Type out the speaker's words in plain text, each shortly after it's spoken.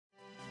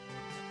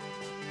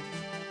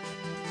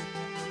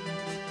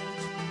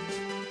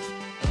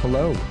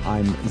Hello,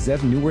 I'm Zev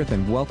Neuwirth,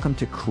 and welcome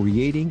to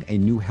Creating a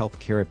New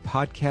Healthcare, a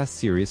podcast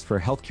series for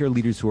healthcare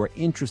leaders who are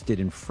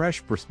interested in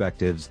fresh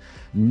perspectives,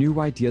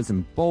 new ideas,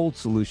 and bold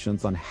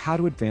solutions on how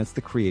to advance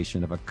the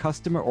creation of a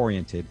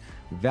customer-oriented,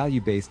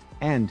 value-based,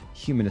 and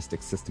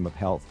humanistic system of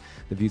health.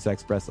 The views I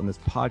express on this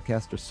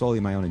podcast are solely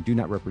my own and do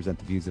not represent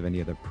the views of any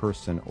other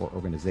person or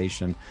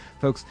organization.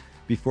 Folks,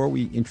 before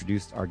we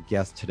introduce our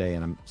guest today,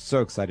 and I'm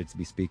so excited to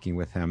be speaking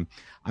with him,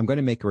 I'm going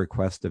to make a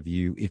request of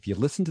you. If you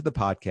listen to the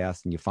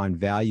podcast and you find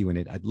value in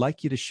it, I'd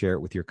like you to share it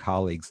with your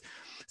colleagues.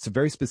 So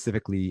very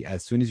specifically,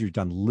 as soon as you're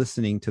done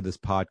listening to this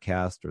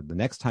podcast or the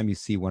next time you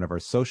see one of our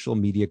social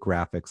media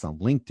graphics on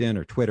LinkedIn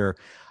or Twitter,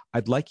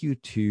 I'd like you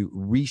to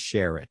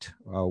reshare it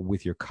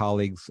with your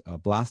colleagues,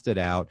 blast it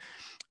out.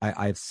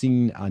 I've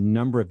seen a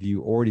number of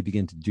you already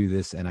begin to do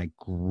this, and I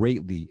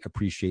greatly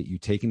appreciate you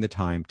taking the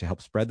time to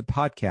help spread the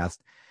podcast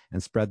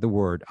and spread the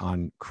word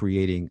on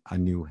creating a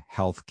new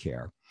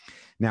healthcare.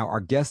 Now, our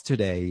guest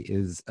today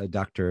is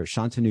Dr.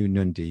 Shantanu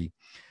Nundy,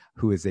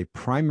 who is a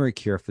primary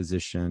care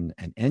physician,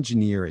 an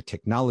engineer, a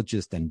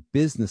technologist, and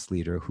business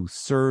leader who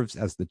serves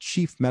as the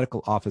chief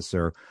medical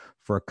officer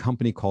for a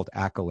company called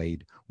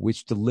Accolade,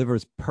 which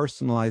delivers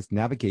personalized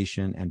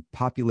navigation and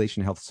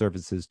population health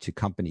services to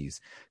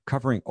companies,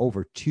 covering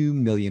over 2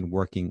 million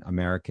working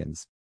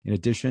Americans. In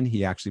addition,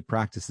 he actually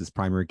practices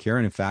primary care,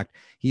 and in fact,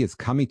 he is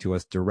coming to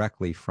us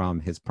directly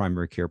from his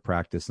primary care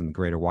practice in the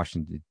greater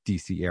Washington,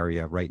 D.C.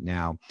 area right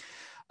now.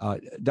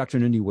 Dr.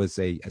 Nundy was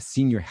a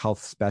senior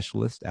health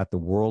specialist at the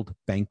World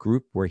Bank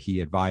Group, where he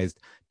advised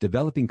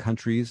developing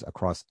countries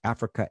across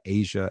Africa,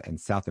 Asia, and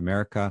South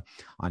America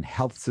on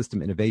health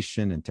system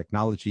innovation and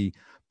technology.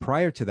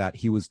 Prior to that,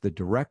 he was the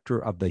director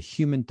of the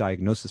Human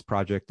Diagnosis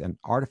Project, an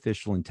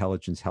artificial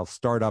intelligence health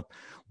startup,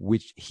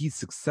 which he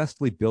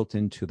successfully built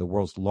into the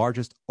world's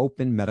largest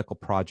open medical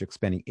project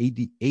spanning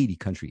 80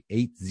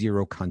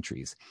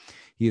 countries.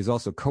 He is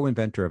also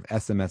co-inventor of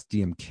SMS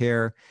DM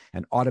Care,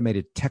 an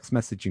automated text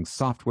messaging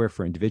software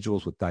for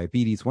individuals with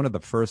diabetes, one of the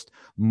first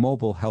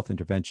mobile health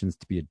interventions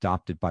to be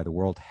adopted by the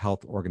World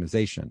Health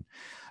Organization.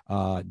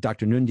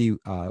 Dr. Nundy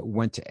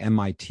went to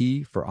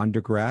MIT for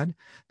undergrad,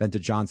 then to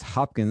Johns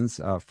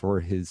Hopkins for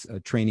his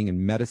training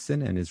in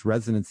medicine and his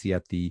residency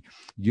at the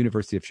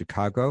University of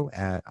Chicago.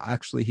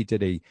 Actually, he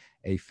did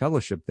a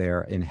fellowship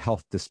there in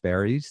health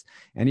disparities,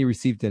 and he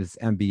received his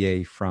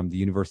MBA from the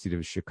University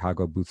of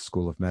Chicago Booth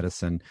School of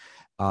Medicine.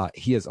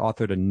 He has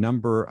authored a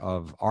number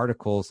of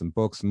articles and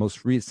books,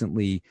 most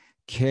recently,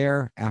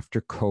 Care After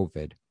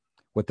COVID,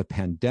 What the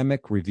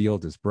Pandemic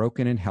Revealed is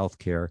Broken in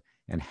Healthcare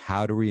and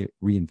How to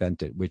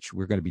Reinvent It, which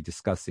we're going to be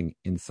discussing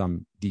in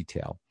some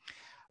detail.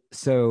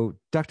 So,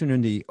 Dr.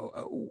 Nundy,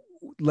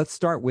 let's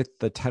start with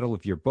the title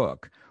of your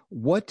book.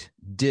 What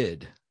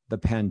did the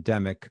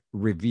pandemic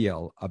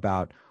reveal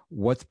about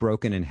what's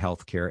broken in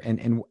healthcare?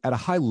 And at a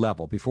high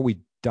level, before we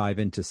dive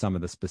into some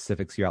of the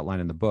specifics you outline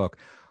in the book,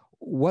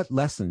 what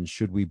lessons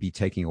should we be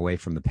taking away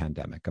from the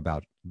pandemic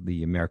about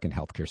the American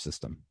healthcare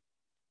system?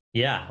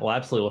 Yeah, well,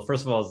 absolutely. Well,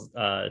 first of all,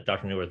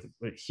 Dr. Neuwirth,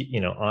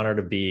 honored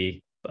to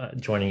be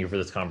joining you for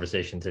this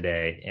conversation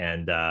today,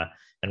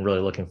 and really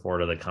looking forward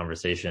to the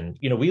conversation.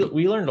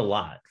 We learned a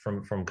lot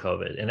from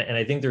COVID, and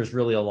I think there's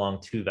really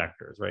along two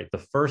vectors, right? The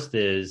first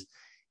is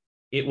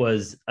it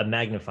was a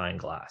magnifying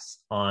glass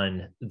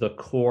on the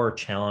core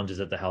challenges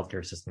that the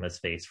healthcare system has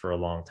faced for a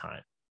long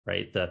time,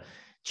 right? The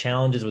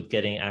challenges with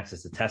getting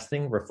access to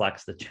testing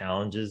reflects the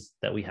challenges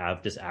that we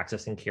have just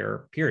accessing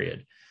care,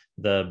 period.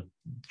 The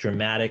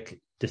dramatic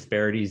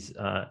disparities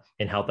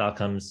in health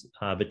outcomes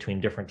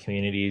between different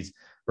communities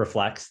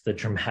reflects the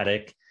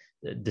dramatic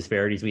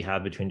disparities we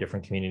have between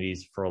different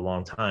communities for a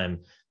long time.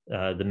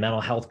 The mental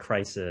health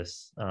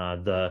crisis,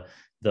 the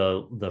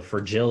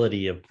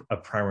fragility of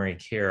primary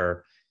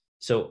care.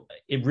 So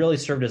it really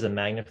served as a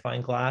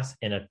magnifying glass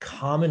and a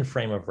common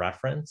frame of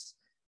reference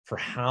for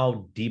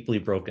how deeply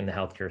broken the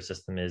healthcare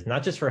system is,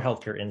 not just for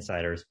healthcare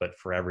insiders, but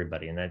for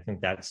everybody. And I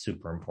think that's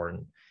super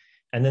important.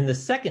 And then the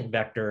second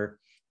vector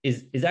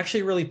is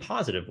actually a really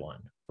positive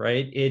one,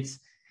 right?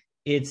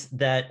 It's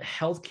that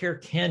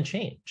healthcare can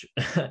change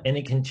and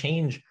it can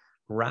change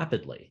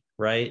rapidly,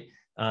 right?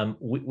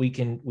 We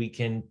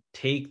can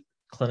take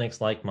clinics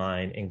like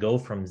mine and go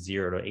from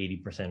 0 to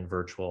 80%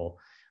 virtual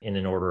in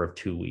an order of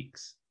 2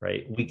 weeks,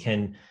 right? We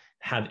can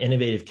have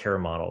innovative care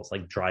models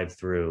like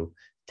drive-through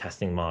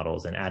testing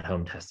models and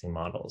at-home testing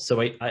models.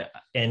 So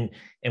and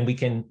we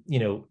can,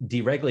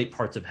 deregulate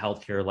parts of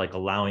healthcare, like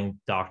allowing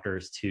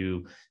doctors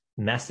to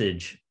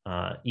message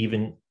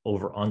even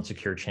over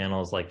unsecure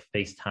channels like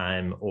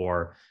FaceTime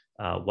or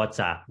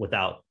WhatsApp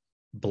without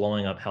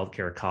blowing up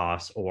healthcare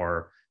costs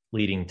or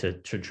leading to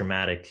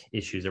dramatic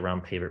issues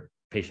around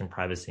patient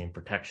privacy and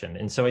protection.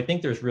 And so I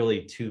think there's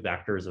really two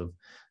vectors of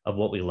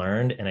what we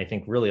learned, and I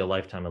think really a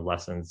lifetime of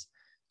lessons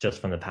just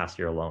from the past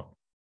year alone.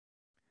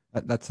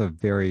 That's a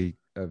very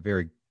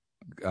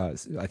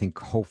I think,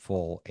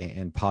 hopeful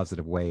and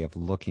positive way of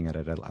looking at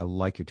it. I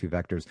like your two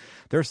vectors.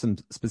 There are some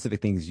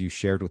specific things you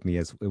shared with me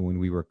as when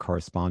we were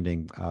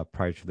corresponding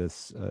prior to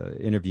this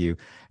interview,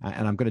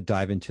 and I'm going to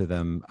dive into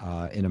them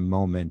in a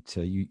moment.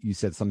 You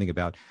said something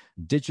about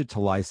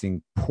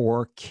digitalizing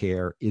poor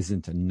care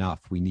isn't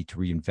enough. We need to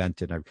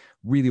reinvent it. I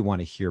really want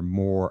to hear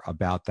more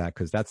about that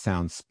because that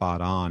sounds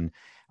spot on.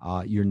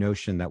 Your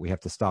notion that we have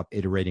to stop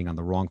iterating on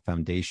the wrong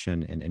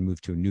foundation and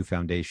move to a new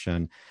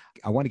foundation.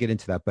 I want to get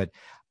into that, but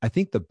I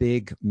think the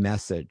big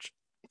message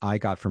I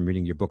got from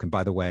reading your book, and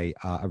by the way,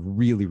 I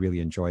really, really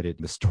enjoyed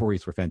it. The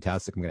stories were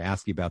fantastic. I'm going to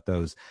ask you about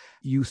those.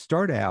 You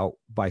start out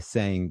by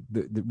saying,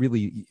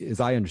 really, as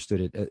I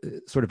understood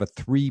it, sort of a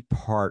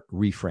three-part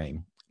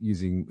reframe,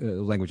 using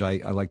language I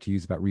like to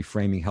use about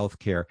reframing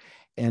healthcare.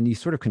 And you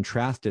sort of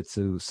contrast it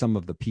to some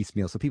of the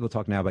piecemeal. So people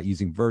talk now about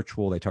using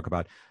virtual. They talk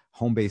about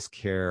home-based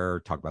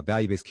care, talk about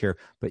value-based care,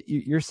 but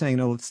you're saying,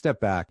 no, let's step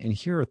back. And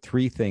here are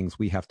three things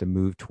we have to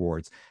move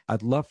towards.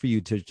 I'd love for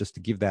you to just to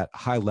give that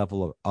high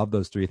level of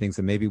those three things,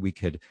 and maybe we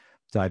could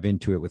dive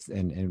into it with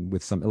and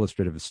with some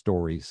illustrative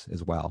stories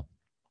as well.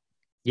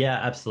 Yeah,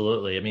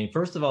 absolutely. I mean,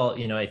 first of all,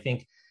 I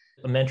think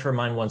a mentor of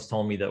mine once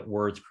told me that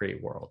words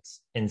create worlds.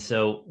 And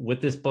so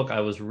with this book,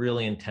 I was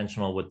really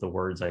intentional with the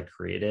words I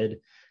created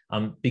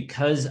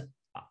because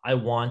I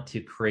want to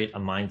create a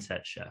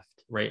mindset shift.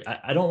 Right.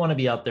 I don't want to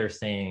be out there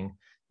saying,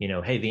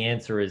 hey, the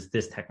answer is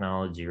this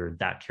technology or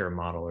that care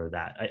model or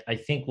that. I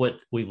think what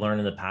we've learned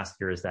in the past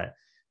year is that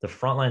the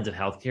front lines of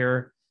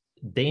healthcare,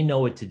 they know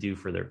what to do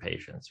for their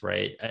patients.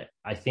 Right.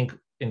 I think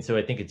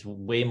it's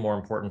way more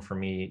important for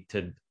me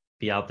to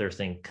be out there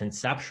saying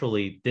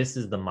conceptually, this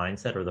is the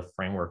mindset or the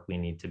framework we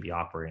need to be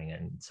operating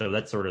in. So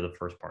that's sort of the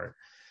first part.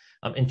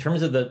 In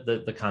terms of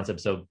the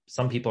concept, so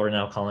some people are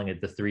now calling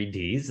it the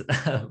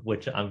 3Ds,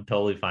 which I'm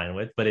totally fine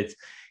with, but it's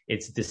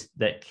this,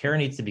 that care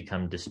needs to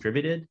become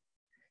distributed,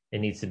 it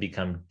needs to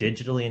become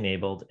digitally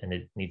enabled, and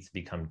it needs to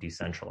become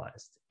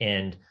decentralized.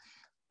 And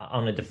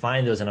I'm going to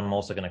define those, and I'm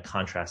also going to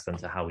contrast them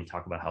to how we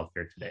talk about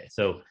healthcare today.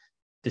 So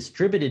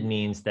distributed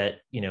means that,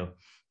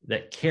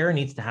 that care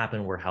needs to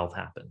happen where health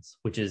happens,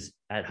 which is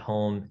at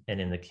home and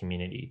in the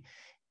community.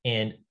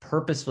 And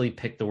purposefully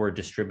pick the word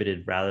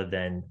distributed rather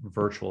than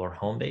virtual or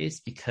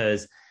home-based,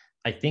 because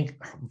I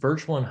think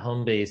virtual and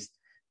home-based,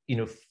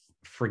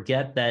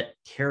 forget that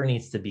care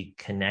needs to be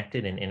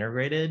connected and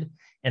integrated,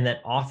 and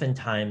that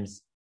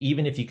oftentimes,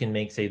 even if you can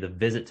make, say, the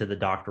visit to the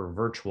doctor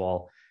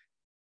virtual,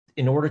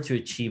 in order to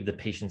achieve the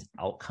patient's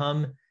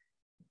outcome,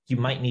 you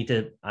might need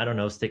to, I don't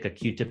know, stick a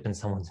Q-tip in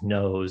someone's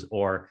nose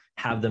or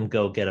have them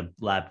go get a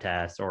lab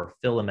test or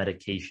fill a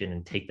medication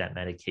and take that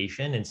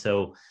medication. And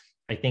so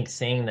I think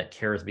saying that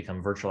care has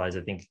become virtualized,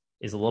 I think,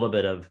 is a little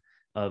bit of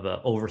an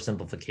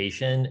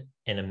oversimplification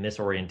and a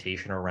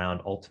misorientation around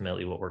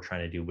ultimately what we're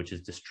trying to do, which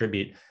is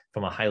distribute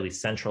from a highly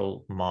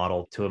central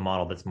model to a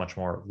model that's much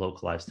more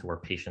localized to where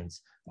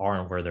patients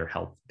are and where their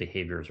health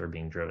behaviors are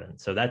being driven.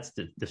 So that's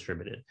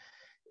distributed.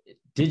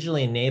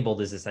 Digitally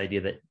enabled is this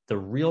idea that the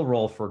real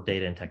role for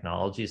data and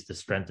technology is to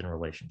strengthen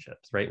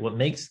relationships, right? What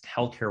makes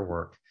healthcare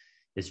work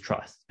is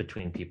trust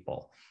between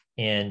people.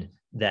 And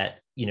that,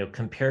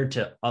 compared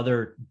to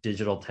other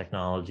digital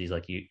technologies,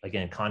 like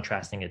again,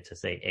 contrasting it to,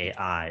 say,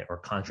 AI or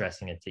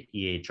contrasting it to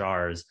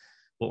EHRs,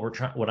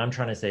 what I'm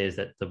trying to say is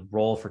that the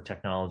role for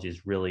technology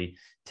is really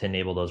to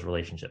enable those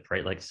relationships,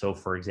 right? Like, so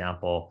for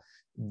example,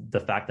 the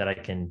fact that I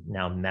can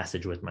now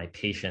message with my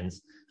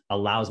patients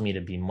allows me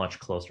to be much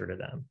closer to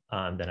them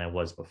than I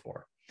was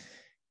before.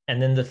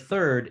 And then the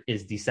third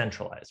is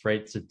decentralized,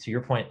 right? So to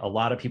your point, a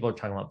lot of people are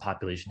talking about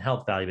population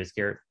health, value-based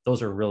care.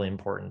 Those are really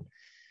important.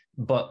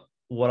 But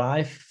what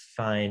I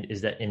find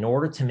is that in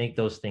order to make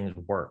those things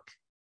work,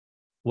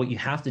 what you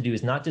have to do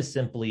is not just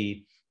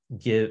simply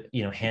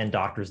hand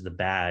doctors the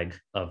bag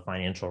of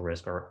financial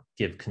risk or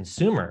give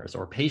consumers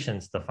or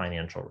patients the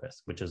financial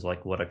risk, which is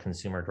like what a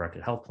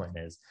consumer-directed health plan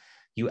is.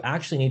 You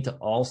actually need to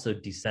also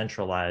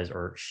decentralize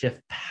or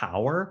shift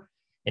power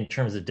in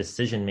terms of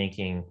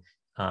decision-making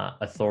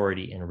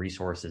authority and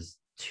resources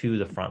to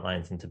the front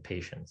lines and to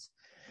patients.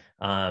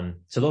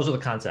 So those are the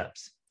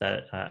concepts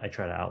that I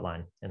try to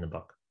outline in the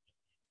book.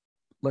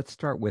 Let's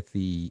start with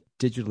the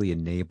digitally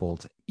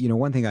enabled.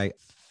 One thing I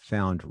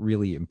found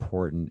really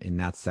important in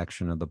that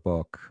section of the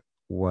book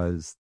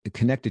was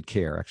connected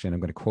care. Actually, and I'm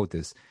going to quote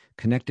this,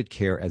 connected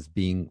care as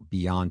being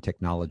beyond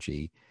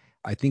technology.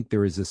 I think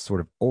there is this sort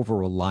of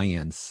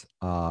over-reliance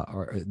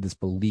or this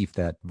belief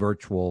that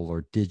virtual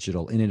or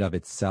digital in and of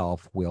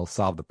itself will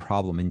solve the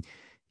problem. And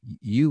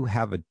you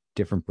have a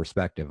different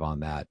perspective on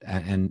that,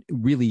 and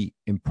really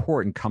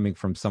important coming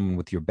from someone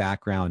with your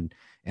background,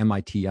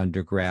 MIT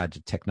undergrad,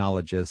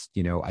 technologist.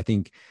 I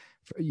think,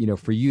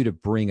 for you to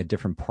bring a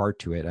different part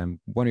to it, I'm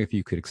wondering if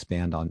you could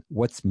expand on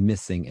what's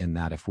missing in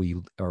that,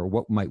 or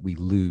what might we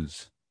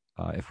lose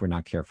if we're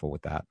not careful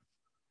with that.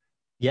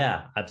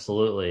 Yeah,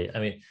 absolutely. I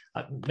mean,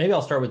 maybe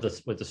I'll start with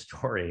the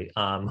story,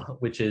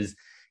 which is,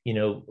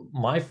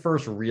 my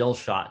first real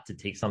shot to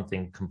take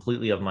something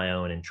completely of my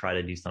own and try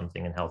to do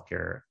something in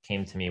healthcare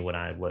came to me when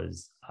I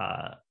was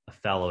a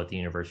fellow at the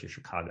University of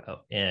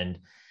Chicago. And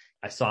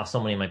I saw so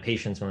many of my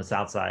patients from the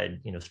South Side,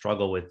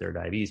 struggle with their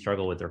diabetes,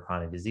 struggle with their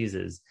chronic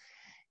diseases.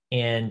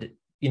 And,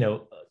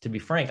 to be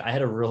frank, I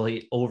had a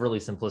really overly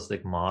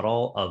simplistic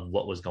model of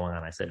what was going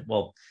on. I said,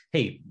 well,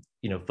 hey,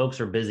 folks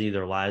are busy,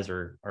 their lives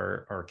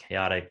are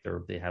chaotic,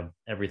 they have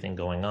everything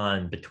going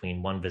on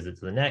between one visit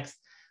to the next.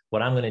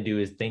 What I'm going to do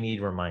is they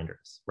need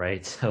reminders,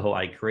 right? So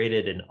I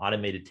created an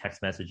automated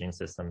text messaging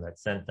system that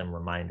sent them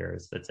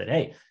reminders that said,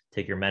 hey,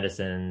 take your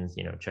medicines,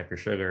 check your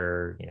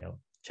sugar,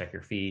 check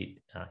your feet,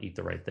 eat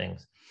the right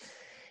things.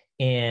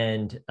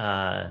 And,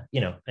 and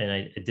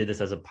I did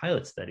this as a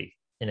pilot study.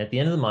 And at the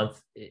end of the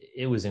month,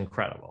 it was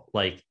incredible.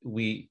 Like,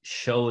 we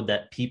showed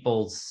that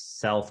people's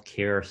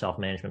self-care,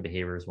 self-management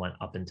behaviors went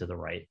up and to the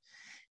right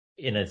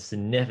in a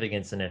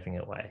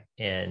significant way.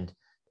 And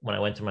when I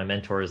went to my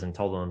mentors and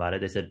told them about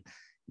it, they said,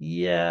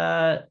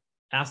 yeah,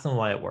 ask them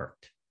why it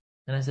worked.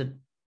 And I said,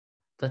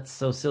 that's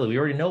so silly. We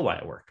already know why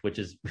it worked, which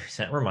is we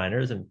sent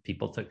reminders and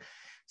people took.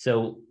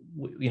 So,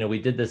 we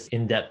did this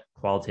in-depth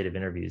qualitative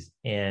interviews,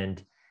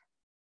 and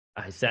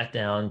I sat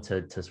down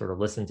to sort of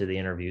listen to the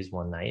interviews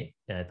one night,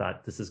 and I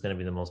thought, this is going to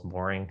be the most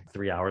boring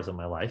 3 hours of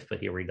my life, but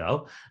here we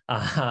go.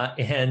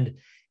 And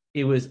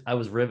I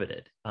was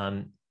riveted.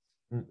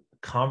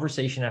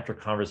 Conversation after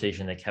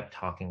conversation, they kept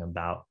talking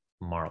about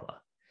Marla.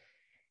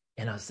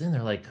 And I was sitting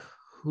there like,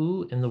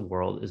 who in the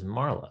world is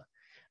Marla?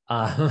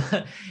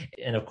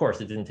 And of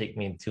course, it didn't take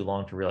me too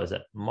long to realize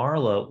that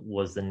Marla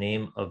was the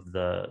name of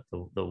the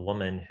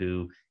woman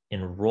who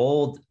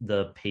enrolled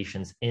the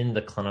patients in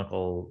the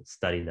clinical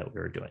study that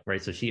we were doing,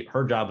 right? So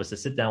her job was to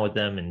sit down with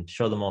them and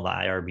show them all the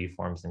IRB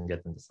forms and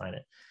get them to sign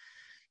it.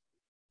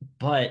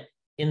 But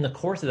in the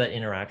course of that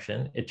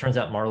interaction, it turns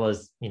out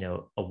Marla's,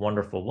 a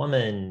wonderful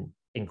woman,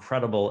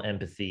 incredible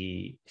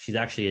empathy. She's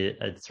actually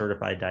a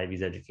certified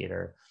diabetes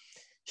educator.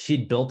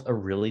 She'd built a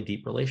really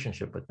deep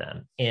relationship with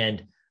them.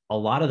 And a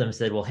lot of them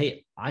said, well,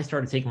 hey, I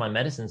started taking my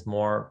medicines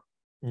more,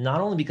 not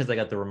only because I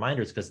got the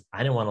reminders, because I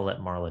didn't want to let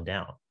Marla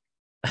down.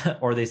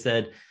 Or they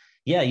said,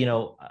 yeah,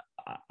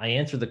 I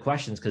answered the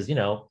questions because,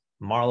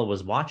 Marla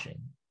was watching.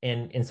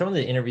 And in some of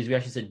the interviews, we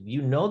actually said,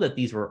 that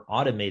these were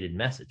automated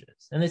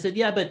messages. And they said,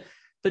 yeah, but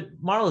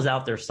Marla's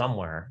out there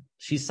somewhere.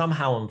 She's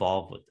somehow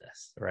involved with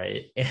this,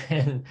 right?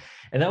 And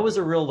that was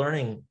a real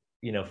learning,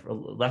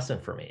 lesson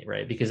for me,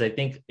 right? Because I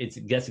think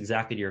it gets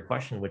exactly to your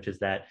question, which is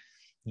that,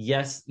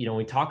 yes, when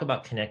we talk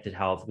about connected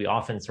health, we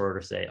often sort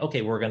of say,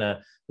 okay, we're going to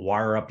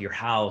wire up your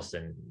house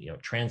and,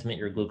 transmit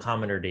your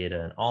glucometer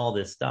data and all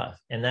this stuff.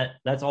 And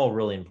that's all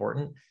really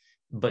important.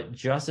 But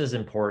just as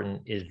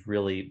important is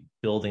really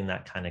building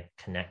that kind of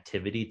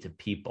connectivity to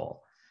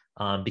people,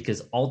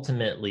 because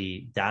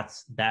ultimately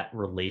that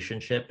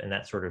relationship and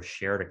that sort of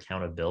shared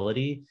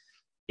accountability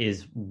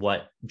is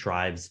what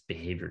drives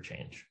behavior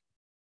change.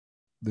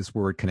 This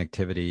word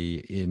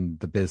connectivity in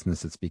the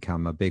business, it's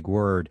become a big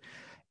word.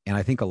 And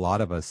I think a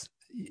lot of us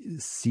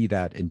see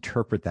that,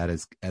 interpret that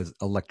as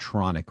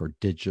electronic or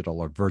digital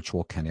or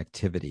virtual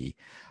connectivity.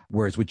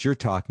 Whereas what you're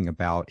talking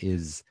about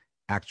is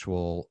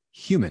actual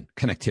human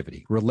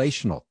connectivity,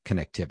 relational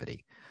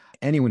connectivity.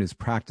 Anyone who's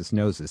practiced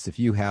knows this. If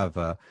you have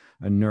a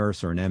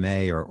nurse or an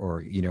MA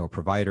or a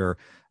provider,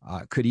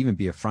 could even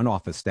be a front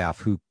office staff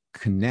who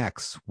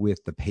connects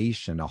with the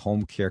patient, a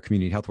home care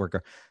community health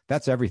worker,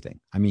 that's everything.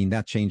 I mean,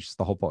 that changes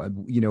the whole,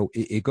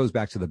 it goes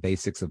back to the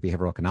basics of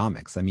behavioral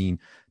economics. I mean,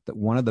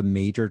 one of the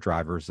major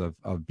drivers of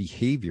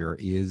behavior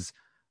is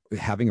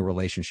having a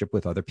relationship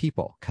with other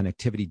people.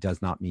 Connectivity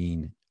does not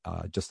mean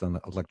just an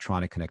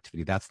electronic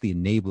connectivity. That's the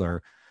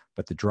enabler,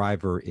 but the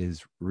driver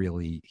is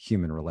really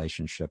human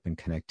relationship and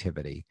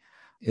connectivity,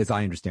 as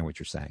I understand what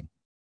you're saying.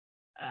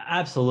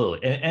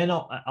 Absolutely. And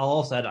I'll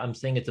also add, I'm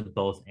saying it's a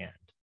both and.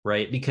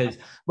 Right? Because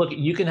look,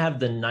 you can have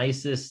the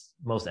nicest,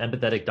 most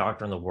empathetic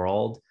doctor in the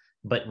world,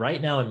 but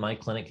right now in my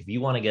clinic, if you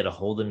want to get a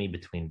hold of me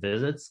between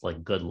visits,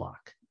 like, good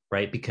luck,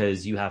 right?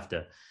 Because you have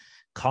to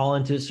call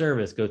into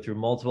service, go through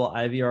multiple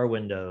IVR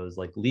windows,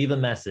 like leave a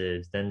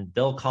message, then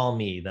they'll call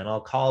me, then I'll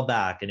call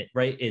back. And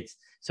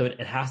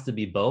it has to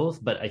be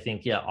both. But I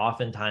think, yeah,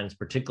 oftentimes,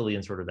 particularly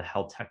in sort of the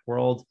health tech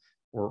world,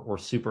 we're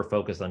super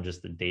focused on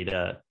just the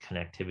data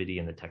connectivity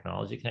and the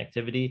technology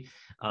connectivity.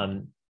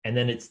 And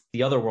then it's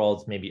the other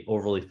world's maybe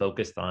overly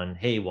focused on,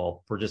 hey,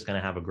 well, we're just going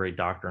to have a great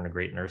doctor and a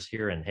great nurse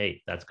here, and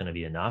hey, that's going to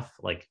be enough.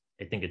 Like,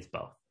 I think it's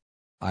both.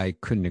 I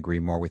couldn't agree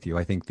more with you.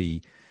 I think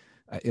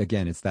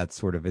again, it's that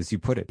sort of, as you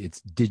put it,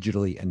 it's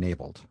digitally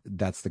enabled.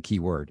 That's the key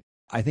word.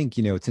 I think,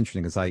 it's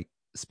interesting as I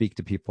speak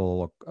to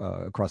people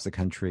across the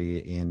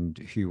country and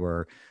who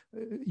are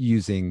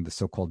using the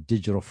so-called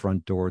digital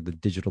front door, the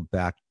digital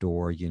back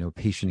door,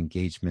 patient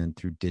engagement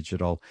through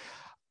digital.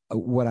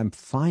 What I'm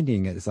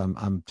finding is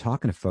I'm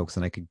talking to folks,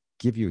 and I could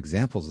give you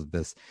examples of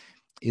this,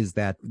 is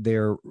that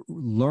they're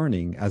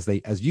learning as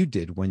you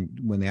did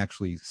when they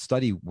actually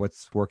study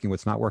what's working,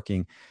 what's not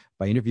working,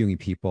 by interviewing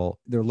people.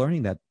 They're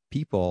learning that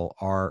people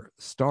are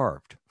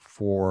starved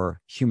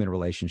for human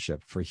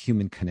relationship, for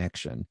human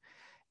connection.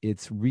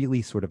 It's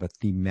really sort of a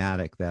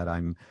thematic that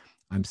I'm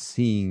I'm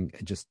seeing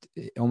just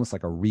almost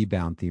like a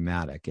rebound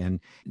thematic. And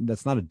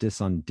that's not a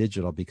diss on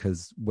digital,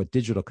 because what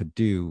digital could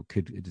do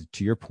could,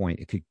 to your point,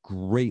 it could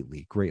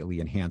greatly, greatly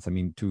enhance. I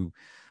mean, to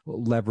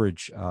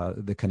leverage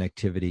the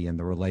connectivity and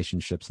the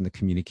relationships and the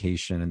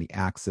communication and the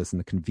access and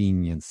the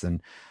convenience,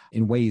 and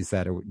in ways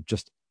that are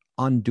just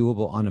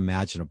undoable,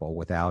 unimaginable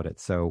without it.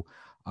 So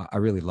I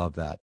really love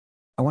that.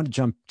 I want to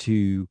jump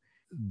to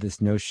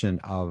this notion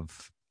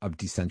of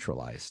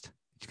decentralized.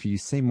 Could you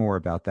say more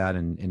about that?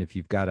 And if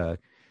you've got a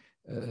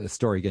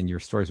story, again, your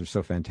stories are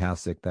so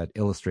fantastic that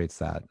illustrates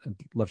that. I'd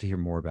love to hear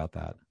more about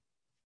that.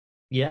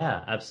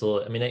 Yeah,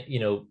 absolutely. I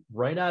mean,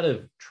 right out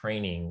of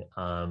training,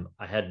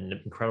 I had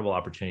an incredible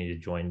opportunity to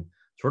join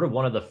sort of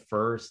one of the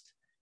first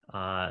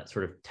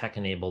sort of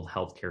tech-enabled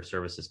healthcare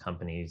services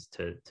companies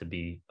to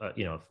be,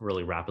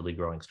 really rapidly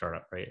growing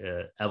startup, right?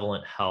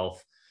 Evolent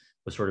Health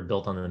was sort of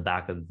built on the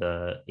back of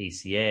the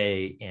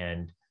ACA,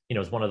 and it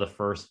was one of the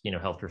first,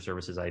 healthcare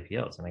services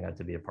IPOs, and I got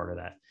to be a part of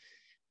that.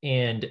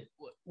 And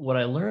what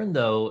I learned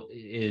though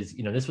is,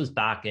 this was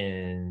about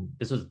 10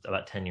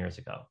 years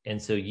ago.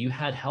 And so you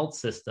had health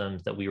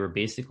systems that we were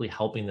basically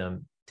helping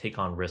them take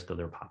on risk of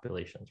their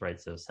populations,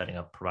 right? So setting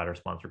up provider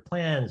sponsored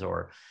plans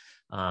or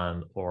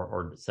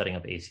setting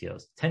up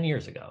ACOs 10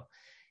 years ago.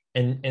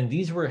 And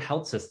these were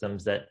health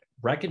systems that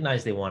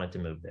recognized they wanted to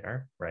move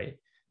there, right?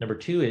 Number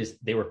two is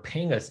they were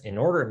paying us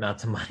inordinate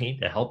amounts of money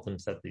to help them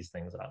set these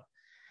things up.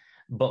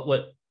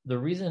 But the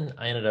reason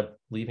I ended up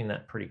leaving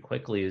that pretty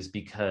quickly is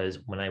because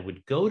when I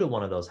would go to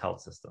one of those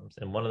health systems,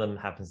 and one of them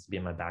happens to be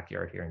in my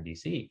backyard here in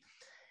DC,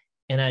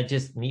 and I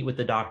just meet with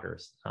the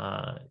doctors,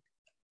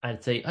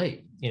 I'd say,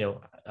 hey,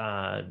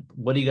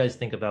 what do you guys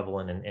think of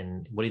Evolent,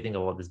 and what do you think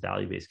of all this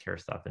value-based care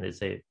stuff? And they'd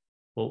say,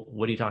 well,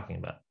 what are you talking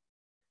about?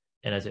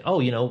 And I say, oh,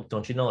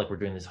 don't you know, like we're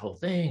doing this whole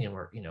thing, and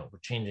we're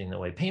changing the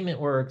way payment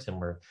works, and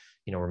we're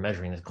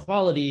measuring the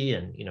quality,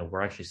 and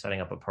we're actually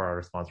setting up a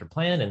provider sponsored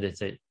plan. And they'd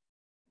say,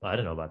 well, I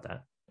don't know about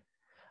that.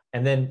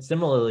 And then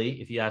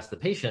similarly, if you ask the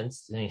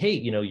patients, saying, hey,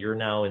 you're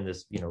now in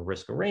this,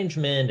 risk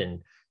arrangement,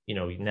 and,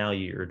 now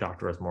your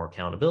doctor has more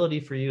accountability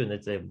for you. And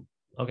they'd say,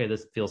 okay,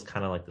 this feels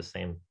kind of like the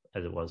same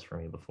as it was for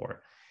me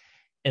before.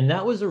 And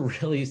that was a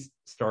really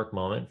stark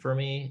moment for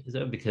me,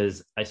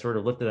 because I sort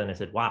of looked at that and I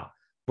said, wow,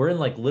 we're in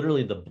like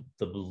literally the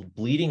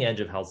bleeding edge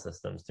of health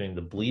systems, doing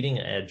the bleeding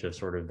edge of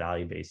sort of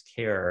value-based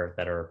care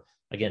that are,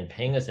 again,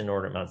 paying us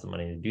inordinate amounts of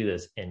money to do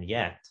this. And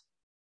yet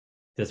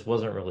this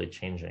wasn't really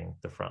changing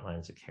the front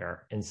lines of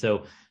care. And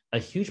so a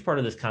huge part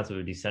of this concept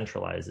of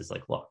decentralized is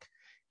like, look,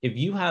 if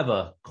you have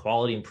a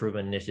quality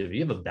improvement initiative, if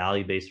you have a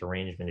value-based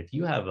arrangement, if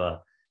you have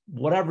a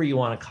whatever you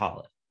want to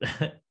call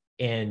it,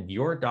 and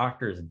your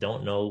doctors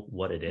don't know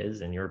what it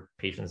is, and your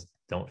patients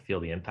don't feel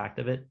the impact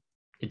of it,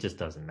 it just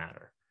doesn't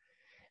matter.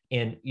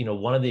 And,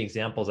 one of the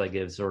examples I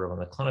give sort of on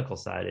the clinical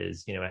side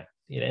is,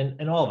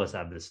 and all of us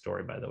have this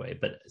story, by the way,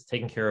 but it's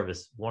taking care of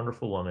this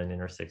wonderful woman in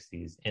her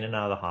 60s, in and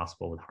out of the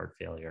hospital with heart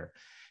failure.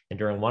 And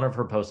during one of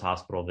her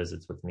post-hospital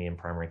visits with me in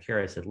primary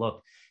care, I said,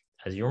 look,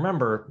 as you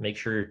remember, make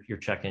sure you're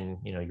checking,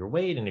 your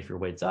weight. And if your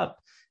weight's up,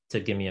 to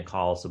give me a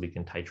call so we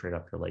can titrate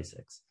up your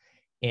Lasix.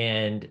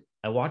 And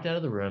I walked out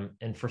of the room.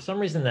 And for some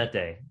reason that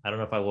day, I don't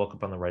know if I woke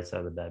up on the right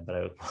side of the bed,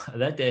 but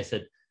that day I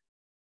said,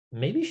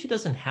 maybe she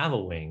doesn't have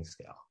a weighing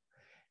scale.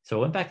 So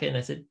I went back in and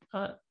I said,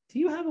 do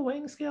you have a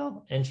weighing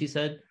scale? And she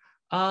said,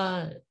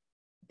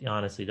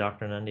 honestly,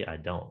 Dr. Nundy, I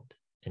don't.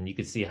 And you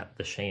could see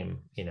the shame,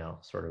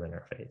 sort of in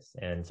her face.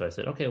 And so I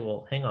said, okay,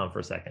 well, hang on for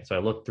a second. So I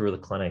looked through the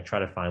clinic,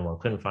 tried to find one,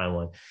 couldn't find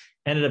one,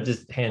 ended up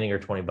just handing her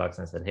 $20 and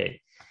I said, hey,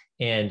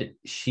 and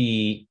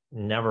she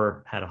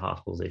never had a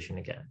hospitalization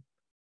again.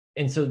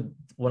 And so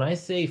when I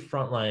say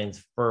front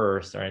lines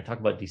first, or I talk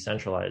about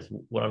decentralized,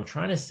 what I'm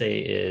trying to say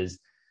is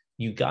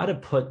you got to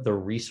put the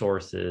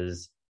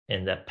resources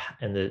and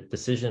the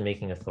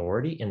decision-making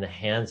authority in the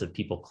hands of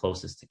people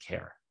closest to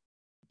care.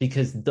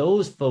 Because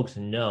those folks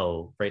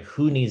know, right,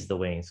 who needs the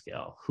weighing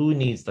scale, who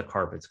needs the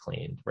carpets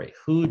cleaned, right,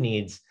 who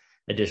needs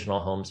additional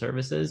home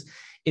services.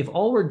 If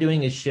all we're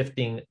doing is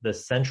shifting the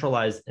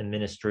centralized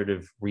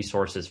administrative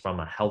resources from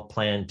a health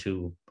plan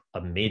to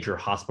a major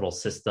hospital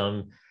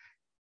system,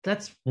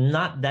 that's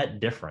not that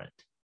different.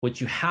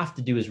 What you have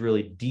to do is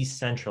really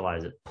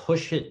decentralize it,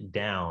 push it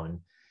down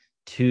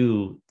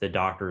to the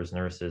doctors,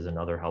 nurses, and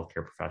other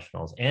healthcare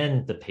professionals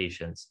and the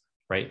patients,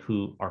 right,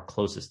 who are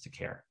closest to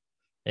care,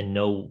 and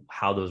know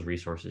how those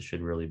resources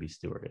should really be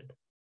stewarded.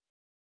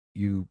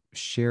 You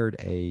shared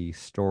a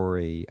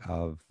story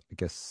of, I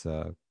guess,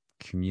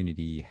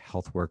 community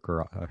health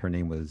worker. Her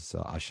name was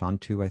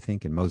Ashantu, I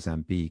think, in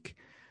Mozambique,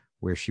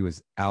 where she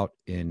was out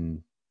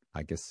in,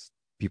 I guess,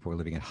 people were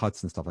living in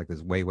huts and stuff like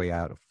this, way, way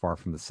out, far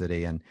from the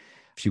city. And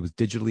she was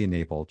digitally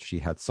enabled. She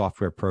had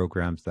software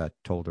programs that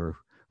told her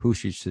who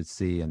she should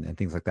see and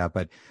things like that.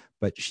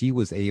 But she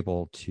was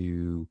able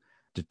to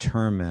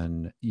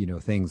determine,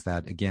 things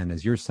that, again,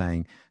 as you're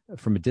saying,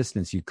 from a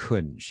distance, you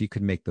couldn't. She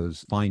could make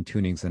those fine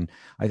tunings. And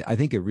I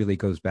think it really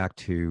goes back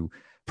to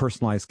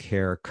personalized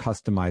care,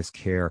 customized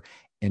care.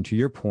 And to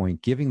your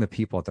point, giving the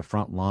people at the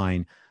front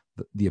line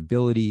the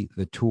ability,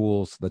 the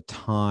tools, the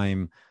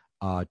time,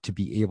 to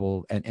be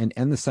able,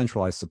 and the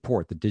centralized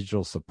support, the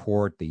digital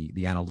support, the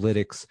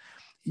analytics,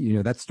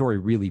 that story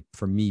really,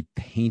 for me,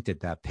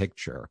 painted that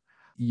picture.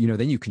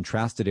 Then you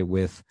contrasted it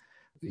with,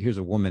 here's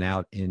a woman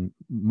out in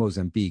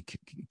Mozambique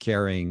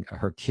carrying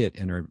her kit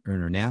in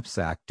her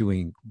knapsack,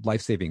 doing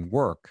life-saving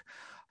work.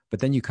 But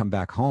then you come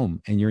back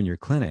home and you're in your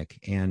clinic,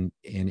 and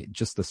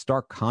just the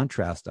stark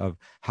contrast of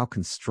how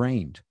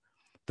constrained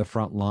the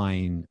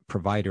frontline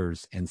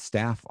providers and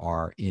staff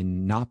are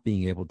in not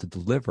being able to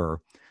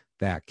deliver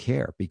that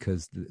care,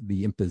 because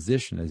the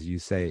imposition, as you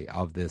say,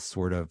 of this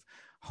sort of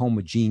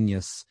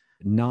homogeneous,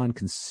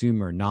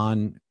 non-consumer,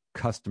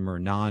 non-customer,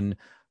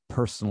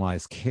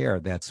 non-personalized care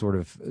that sort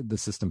of the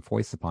system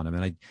foists upon them.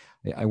 And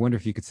I wonder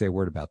if you could say a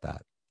word about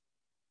that.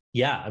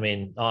 Yeah, I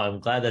mean, I'm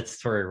glad that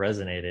story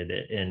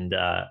resonated, and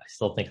I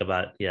still think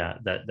about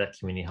that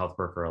community health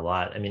worker a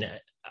lot. I mean,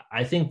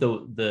 I think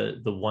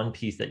the one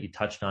piece that you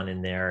touched on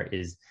in there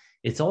is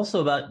it's also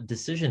about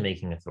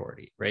decision-making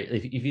authority, right?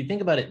 If you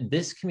think about it,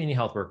 this community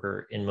health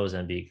worker in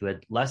Mozambique who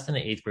had less than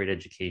an 8th grade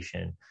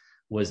education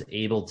was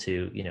able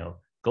to,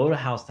 go to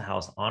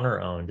house on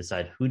her own,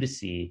 decide who to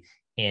see,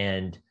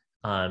 and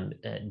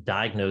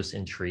diagnose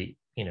and treat,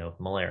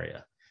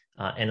 malaria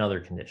and other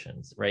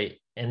conditions, right?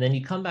 And then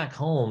you come back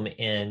home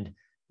and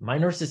my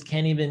nurses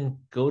can't even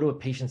go to a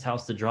patient's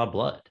house to draw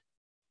blood.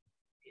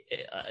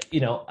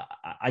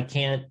 I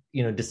can't,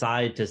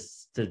 decide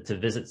to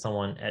visit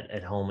someone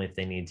at home if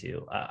they need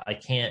to. I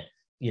can't,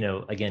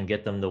 again,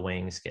 get them the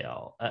weighing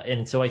scale.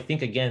 And so I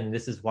think, again,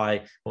 this is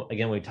why,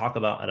 again, we talk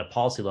about at a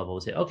policy level,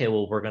 we say, okay,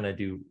 well, we're going to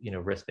do,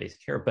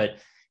 risk-based care. But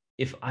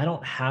if I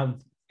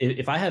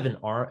have an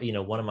arm,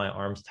 one of my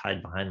arms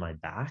tied behind my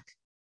back,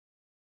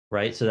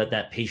 right, so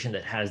that patient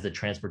that has the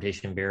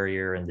transportation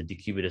barrier and the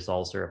decubitus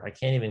ulcer, if I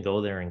can't even go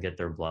there and get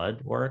their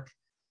blood work,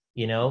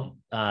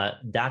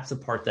 that's the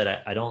part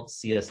that I don't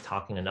see us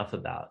talking enough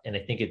about. And I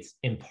think it's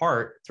in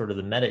part sort of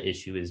the meta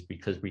issue is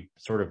because we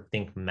sort of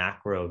think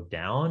macro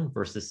down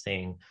versus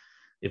saying,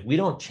 if we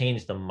don't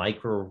change the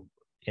micro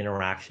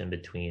interaction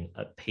between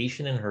a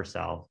patient and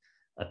herself,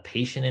 a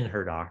patient and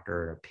her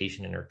doctor, a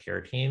patient and her care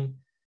team,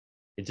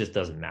 it just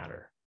doesn't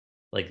matter.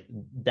 Like,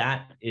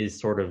 that is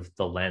sort of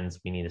the lens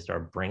we need to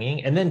start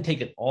bringing, and then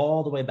take it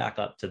all the way back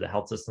up to the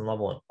health system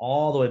level and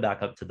all the way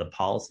back up to the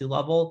policy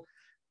level.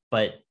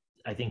 But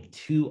I think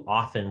too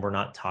often we're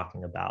not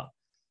talking about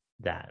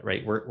that,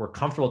 right? We're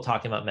comfortable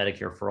talking about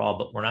Medicare for all,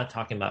 but we're not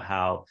talking about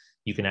how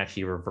you can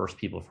actually reverse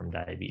people from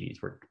diabetes.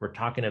 We're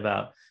talking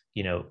about,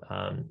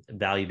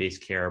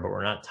 value-based care, but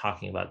we're not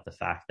talking about the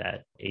fact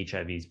that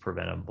HIV is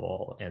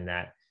preventable and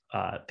that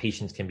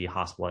patients can be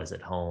hospitalized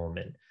at home.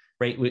 And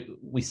right,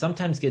 we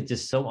sometimes get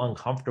just so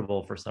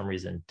uncomfortable for some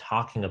reason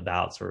talking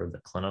about sort of the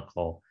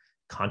clinical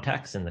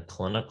context and the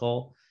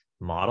clinical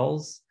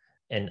models.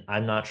 And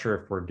I'm not sure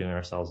if we're doing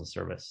ourselves a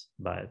service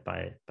by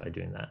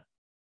doing that.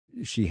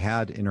 She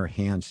had in her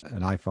hands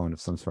an iPhone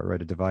of some sort,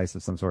 right? A device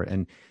of some sort.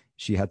 And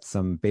she had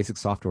some basic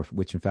software,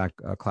 which in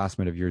fact, a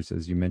classmate of yours,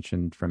 as you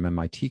mentioned, from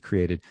MIT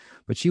created.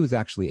 But she was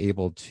actually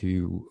able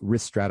to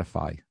risk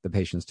stratify the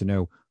patients to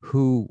know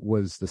who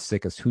was the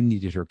sickest, who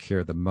needed her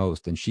care the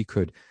most. And she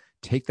could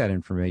take that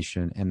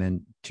information and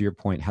then, to your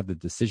point, have the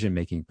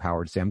decision-making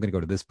power to say, I'm going to go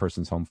to this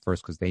person's home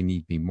first because they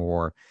need me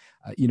more.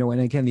 And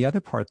again, the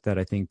other part that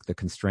I think the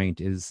constraint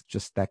is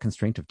just that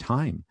constraint of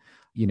time.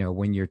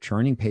 When you're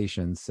churning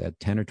patients at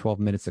 10 or 12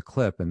 minutes a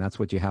clip, and that's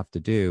what you have to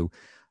do,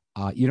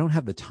 you don't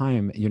have the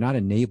time, you're not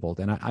enabled.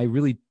 And I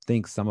really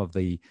think some of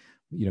the,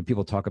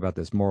 people talk about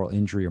this moral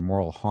injury or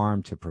moral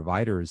harm to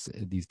providers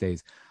these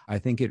days. I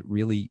think it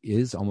really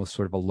is almost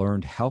sort of a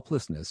learned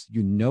helplessness.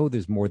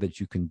 There's more that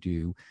you can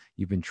do.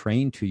 You've been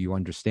trained to, you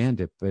understand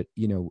it, but,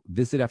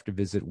 visit after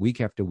visit, week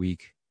after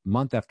week,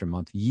 month after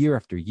month, year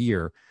after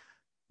year,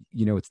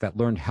 it's that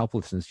learned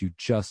helplessness. You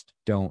just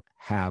don't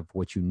have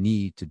what you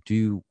need to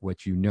do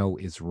what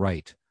is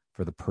right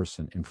for the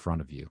person in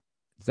front of you.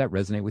 Does that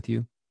resonate with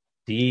you?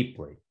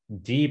 Deeply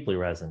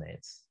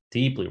resonates.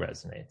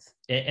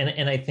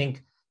 And I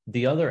think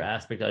the other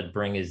aspect I'd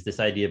bring is this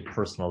idea of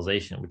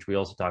personalization, which we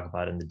also talk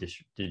about in the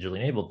digitally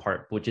enabled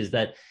part, which is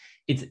that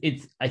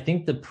I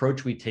think the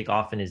approach we take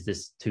often is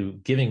this to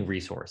giving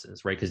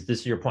resources, right? Because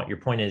this is your point. Your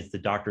point is the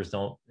doctors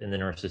don't and the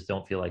nurses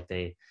don't feel like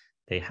they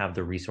have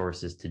the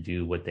resources to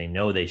do what they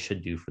know they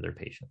should do for their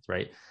patients,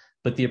 right?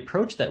 But the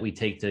approach that we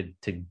take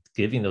to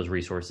giving those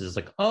resources is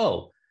like,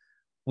 oh,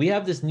 we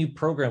have this new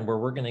program where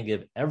we're going to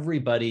give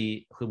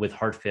everybody with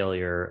heart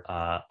failure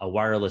a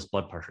wireless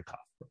blood pressure cuff.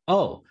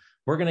 Oh,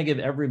 we're going to give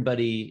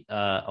everybody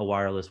a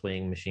wireless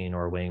weighing machine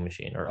or a weighing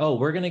machine. Or, oh,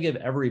 we're going to give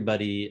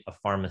everybody a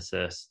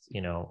pharmacist,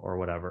 or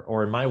whatever.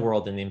 Or in my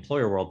world, in the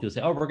employer world, people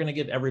say, oh, we're going to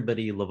give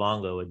everybody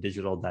Livongo, a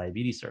digital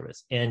diabetes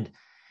service. And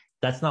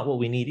that's not what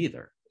we need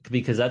either,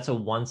 because that's a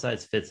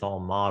one-size-fits-all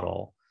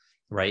model,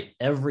 right?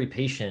 Every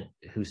patient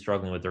who's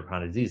struggling with their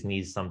chronic disease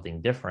needs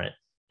something different.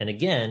 And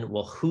again,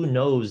 well, who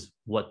knows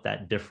what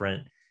that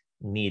different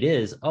need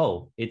is?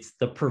 Oh, it's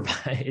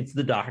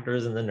the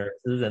doctors and the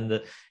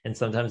nurses and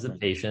sometimes the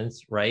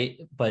patients, right?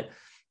 But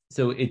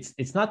so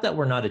it's not that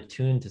we're not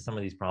attuned to some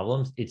of these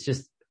problems. It's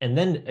just And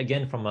then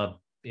again,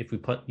 if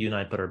you and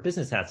I put our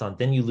business hats on,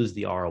 then you lose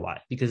the ROI,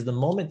 because the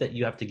moment that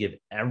you have to give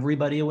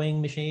everybody a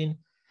weighing machine,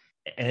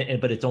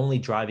 but it's only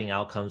driving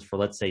outcomes for,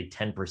 let's say,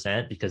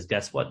 10%, because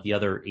guess what? The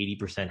other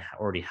 80%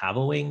 already have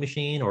a weighing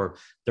machine, or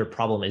their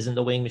problem isn't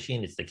the weighing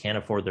machine. It's they can't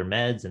afford their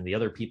meds. And the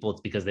other people,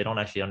 it's because they don't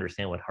actually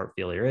understand what heart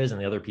failure is.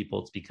 And the other people,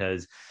 it's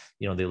because,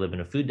 they live in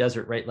a food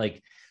desert, right?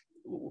 Like,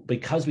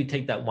 because we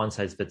take that one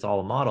size fits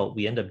all model,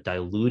 we end up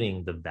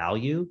diluting the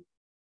value,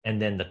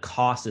 and then the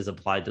cost is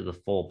applied to the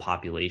full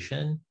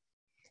population.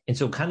 And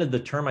so kind of the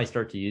term I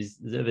start to use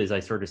is I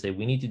sort of say,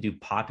 we need to do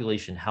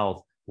population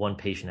health one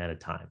patient at a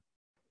time.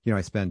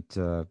 I spent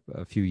a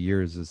few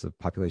years as a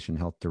population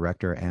health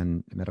director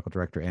and medical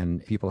director,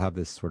 and people have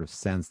this sort of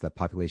sense that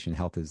population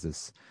health is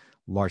this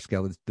large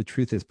scale. The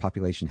truth is,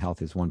 population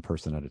health is one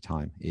person at a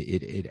time.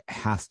 It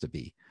has to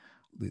be.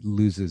 It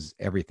loses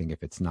everything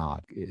if it's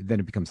not. Then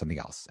it becomes something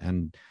else.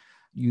 And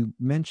you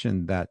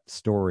mentioned that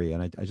story,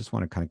 and I just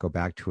want to kind of go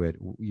back to it.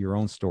 Your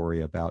own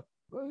story about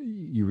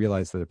you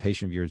realized that a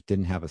patient of yours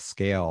didn't have a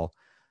scale,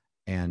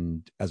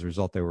 and as a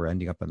result, they were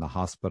ending up in the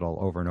hospital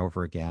over and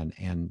over again.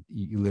 And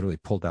you literally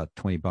pulled out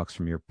 $20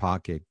 from your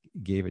pocket,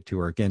 gave it to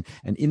her again.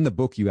 And in the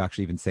book, you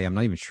actually even say, I'm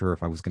not even sure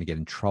if I was going to get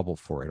in trouble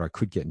for it, or I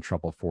could get in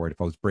trouble for it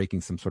if I was breaking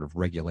some sort of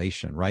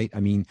regulation, right? I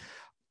mean,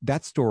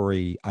 that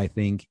story, I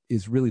think,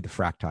 is really the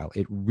fractile.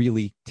 It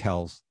really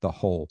tells the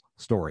whole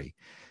story.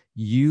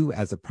 You,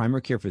 as a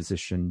primary care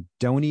physician,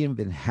 don't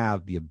even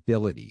have the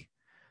ability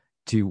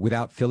to,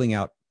 without filling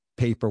out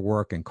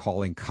paperwork and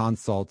calling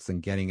consults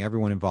and getting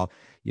everyone involved,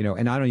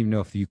 and I don't even know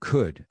if you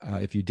could,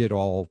 if you did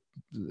all,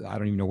 I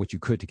don't even know what you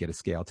could to get a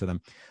scale to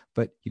them,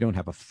 but you don't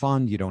have a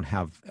fund, you don't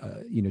have,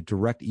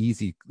 direct,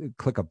 easy,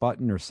 click a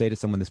button or say to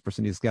someone, this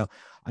person needs a scale.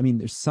 I mean,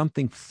 there's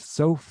something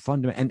so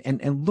fundamental,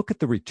 and look at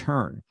the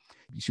return.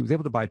 She was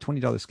able to buy a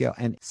 $20 scale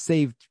and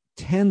saved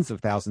tens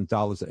of thousands of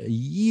dollars a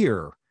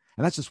year.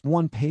 And that's just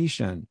one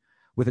patient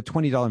with a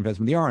 $20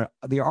 investment.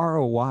 The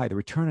ROI, the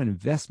return on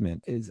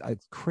investment, it's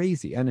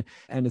crazy. And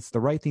it's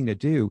the right thing to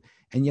do.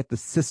 And yet the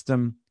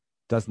system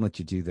doesn't let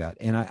you do that.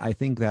 And I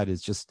think that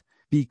is just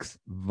speaks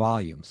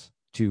volumes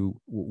to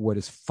what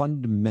is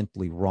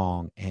fundamentally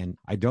wrong. And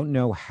I don't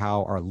know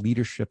how our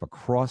leadership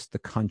across the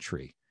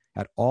country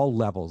at all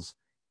levels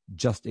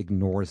just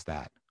ignores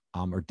that,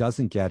 or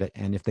doesn't get it.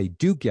 And if they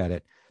do get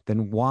it,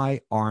 then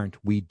why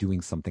aren't we doing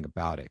something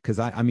about it? Because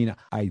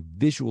I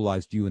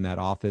visualized you in that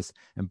office.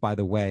 And by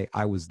the way,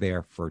 I was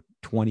there for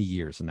 20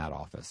 years in that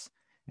office.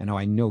 And now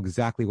I know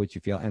exactly what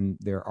you feel. And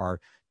there are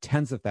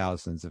tens of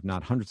thousands, if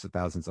not hundreds of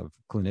thousands of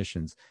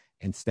clinicians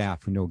and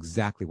staff who know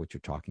exactly what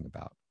you're talking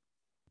about.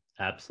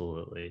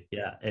 Absolutely.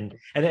 Yeah. And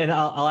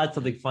I'll add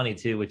something funny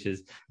too, which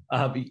is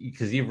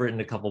because you've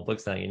written a couple of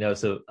books now,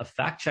 so a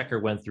fact checker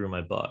went through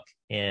my book,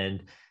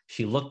 and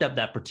she looked up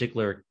that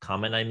particular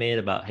comment I made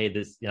about, hey,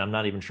 this, I'm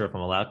not even sure if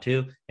I'm allowed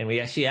to. And we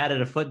actually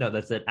added a footnote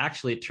that said,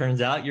 actually, it turns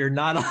out you're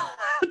not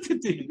allowed to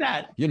do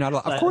that. You're not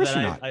allowed. Of course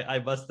you're not. I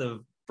must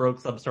have broke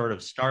some sort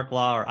of Stark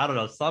law, or I don't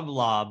know, some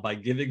law, by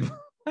giving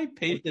my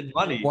patient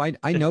money. Well,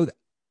 I know that.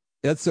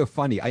 That's so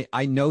funny.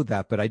 I know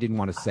that, but I didn't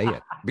want to say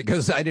it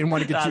because I didn't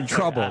want to get you in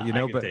trouble,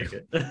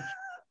 but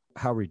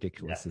how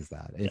ridiculous is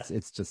that?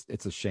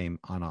 It's a shame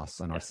on us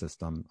and our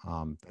system,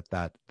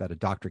 that a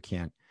doctor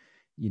can't,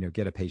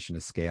 get a patient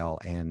a scale.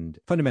 And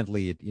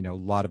fundamentally, a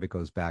lot of it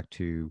goes back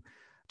to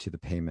the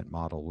payment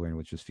model,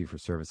 which is fee for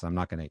service. I'm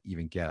not going to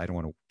even I don't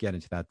want to get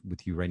into that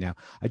with you right now.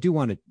 I do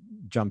want to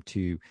jump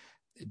to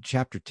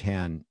chapter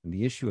 10,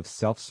 the issue of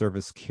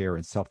self-service care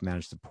and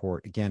self-managed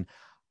support. Again,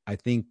 I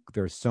think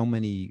there are so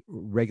many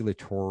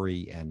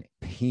regulatory and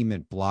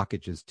payment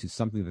blockages to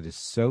something that is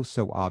so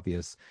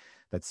obvious,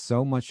 that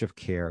so much of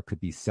care could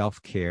be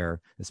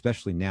self-care,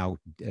 especially now,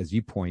 as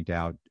you point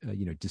out,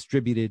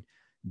 distributed,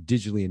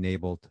 digitally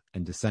enabled,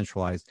 and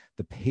decentralized.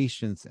 The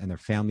patients and their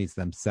families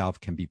themselves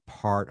can be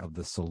part of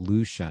the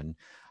solution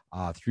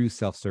through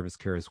self-service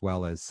care, as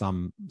well as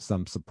some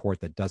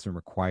support that doesn't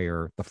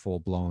require the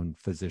full-blown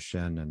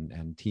physician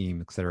and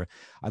team, et cetera.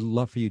 I'd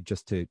love for you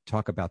just to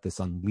talk about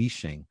this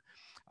unleashing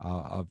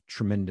of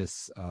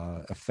tremendous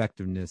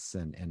effectiveness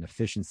and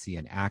efficiency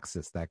and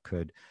access that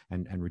could,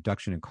 and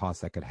reduction in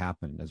costs that could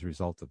happen as a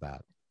result of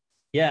that.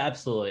 Yeah,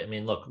 absolutely. I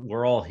mean, look,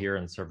 we're all here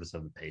in service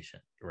of the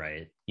patient,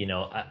 right?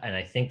 And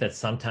I think that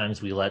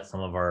sometimes we let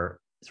some of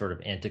our sort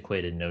of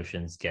antiquated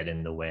notions get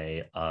in the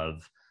way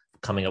of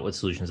coming up with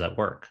solutions that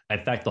work.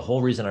 In fact, the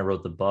whole reason I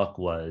wrote the book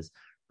was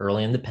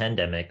early in the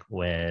pandemic,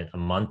 when a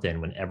month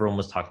in, when everyone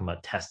was talking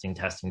about testing,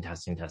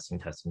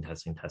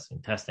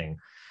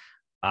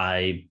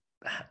 I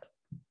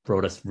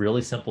wrote a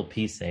really simple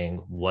piece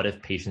saying, what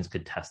if patients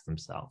could test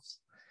themselves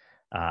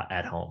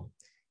at home?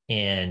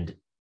 And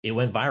it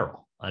went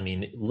viral. I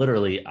mean,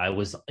 literally, I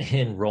was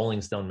in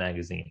Rolling Stone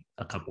magazine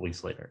a couple of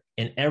weeks later,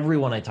 and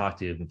everyone I talked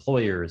to,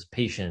 employers,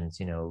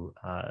 patients,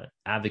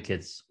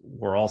 advocates,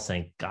 were all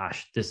saying,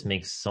 gosh, this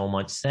makes so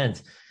much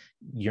sense.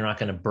 You're not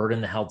going to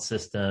burden the health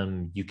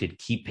system. You could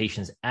keep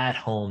patients at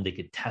home. They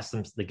could test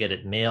them, they get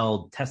it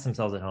mailed, test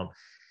themselves at home.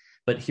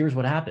 But here's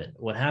what happened.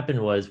 What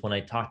happened was, when I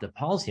talked to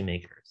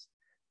policymakers,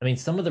 I mean,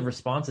 some of the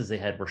responses they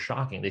had were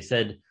shocking. They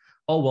said,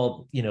 oh,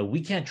 well,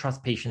 we can't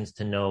trust patients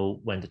to know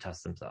when to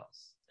test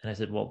themselves. And I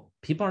said, well,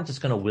 people aren't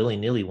just going to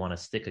willy-nilly want to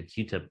stick a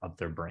Q-tip up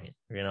their brain,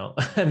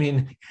 I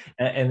mean,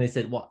 and they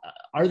said, well,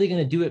 are they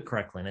going to do it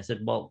correctly? And I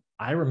said, well,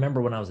 I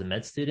remember when I was a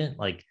med student,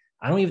 like,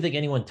 I don't even think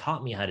anyone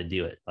taught me how to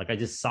do it. Like, I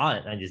just saw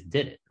it and I just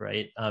did it,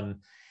 right?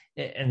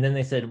 And then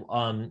they said,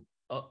 and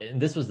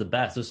this was the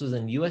best. This was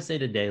in USA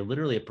Today.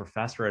 Literally, a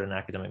professor at an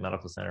academic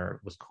medical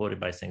center was quoted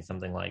by saying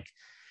something like,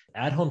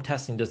 at-home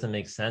testing doesn't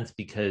make sense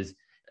because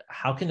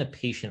how can a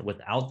patient,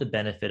 without the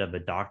benefit of a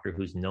doctor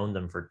who's known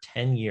them for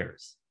 10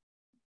 years,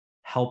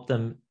 help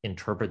them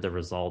interpret the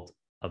result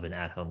of an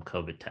at-home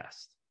COVID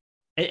test?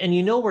 And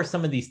where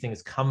some of these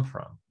things come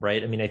from,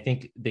 right? I mean, I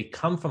think they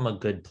come from a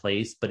good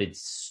place, but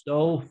it's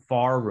so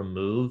far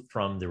removed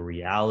from the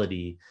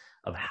reality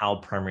of how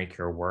primary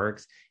care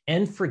works,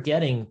 and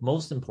forgetting,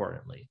 most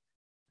importantly,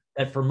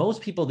 that for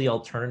most people, the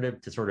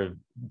alternative to sort of,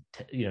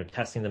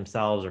 testing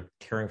themselves or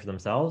caring for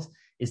themselves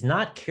is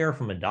not care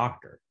from a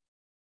doctor.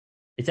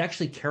 It's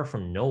actually care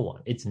from no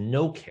one. It's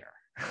no care,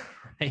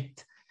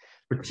 right?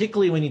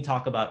 Particularly when you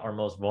talk about our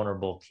most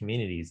vulnerable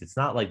communities. It's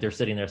not like they're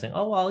sitting there saying,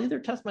 oh, well, I'll either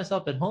test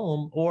myself at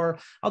home or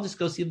I'll just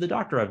go see the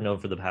doctor I've known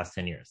for the past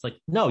 10 years. Like,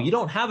 no, you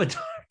don't have a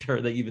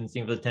doctor that you've been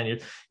seeing for the 10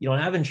 years. You don't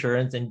have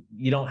insurance, and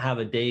you don't have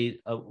a day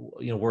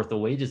worth of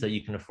wages that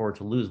you can afford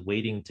to lose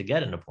waiting to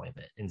get an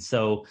appointment. And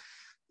so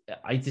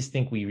I just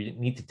think we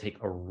need to take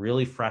a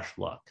really fresh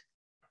look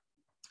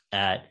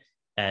at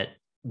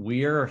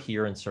we're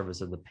here in service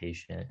of the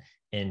patient,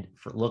 and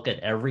look at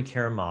every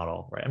care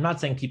model, right? I'm not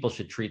saying people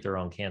should treat their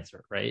own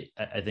cancer, right?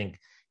 I think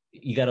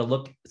you got to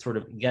look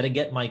you got to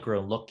get micro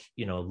and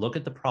look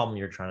at the problem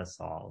you're trying to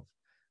solve,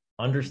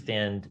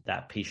 understand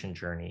that patient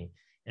journey,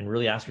 and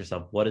really ask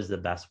yourself, what is the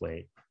best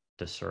way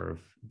to serve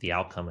the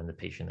outcome and the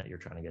patient that you're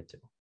trying to get to?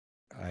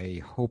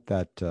 I hope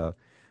that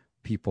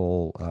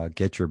people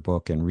get your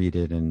book and read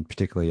it, and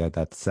particularly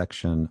that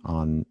section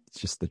on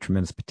just the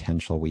tremendous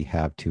potential we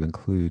have to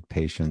include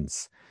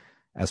patients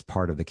as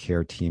part of the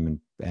care team,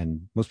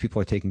 and most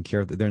people are taking care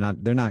of they're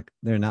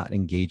not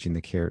engaging the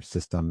care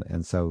system,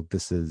 and so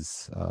this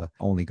is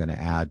only going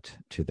to add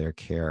to their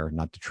care,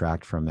 not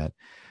detract from it.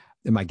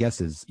 And my guess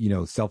is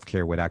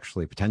self-care would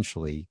actually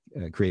potentially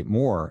create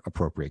more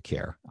appropriate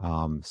care,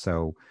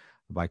 so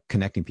by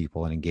connecting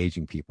people and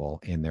engaging people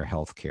in their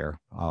health care,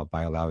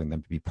 by allowing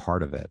them to be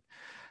part of it.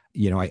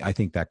 I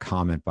think that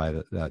comment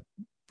by that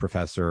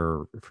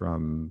professor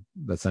from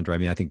the center, I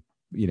mean, I think,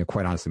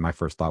 quite honestly, my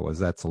first thought was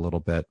that's a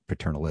little bit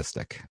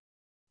paternalistic.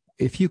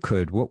 If you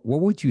could, what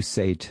would you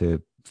say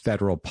to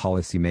federal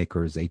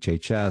policymakers,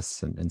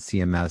 HHS and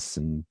CMS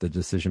and the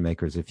decision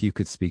makers, if you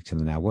could speak to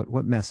them now,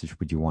 what message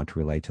would you want to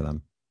relay to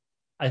them?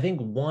 I think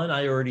one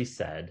I already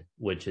said,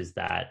 which is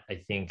that I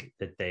think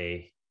that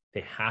they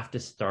have to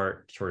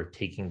start sort of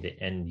taking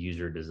the end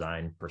user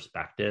design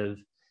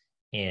perspective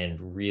and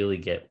really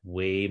get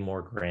way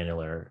more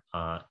granular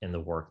in the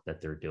work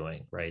that they're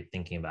doing, right?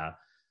 Thinking about,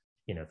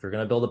 if you're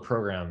going to build a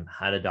program,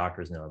 how do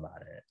doctors know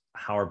about it?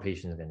 How are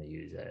patients going to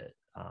use it?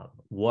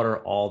 What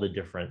are all the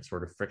different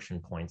sort of friction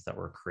points that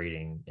we're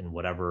creating in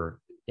whatever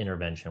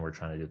intervention we're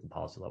trying to do at the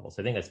policy level?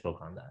 So I think I spoke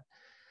on that.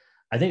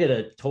 I think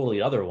a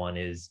totally other one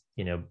is,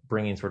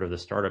 bringing sort of the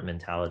startup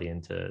mentality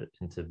into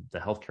the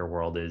healthcare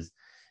world is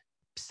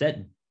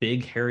set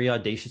big, hairy,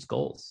 audacious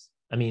goals.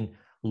 I mean,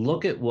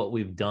 look at what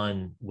we've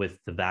done with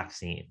the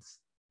vaccines,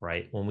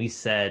 right? When we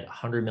said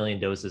 100 million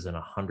doses in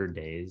 100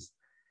 days,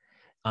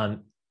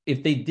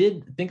 if they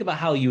did, think about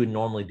how you would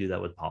normally do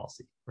that with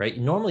policy, right?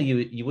 Normally,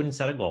 you wouldn't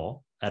set a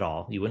goal at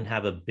all. You wouldn't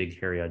have a big,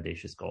 hairy,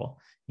 audacious goal.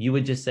 You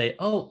would just say,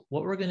 oh,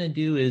 what we're going to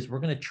do is we're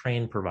going to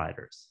train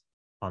providers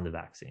on the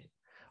vaccine.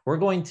 We're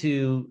going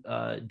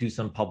to do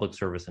some public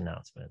service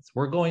announcements.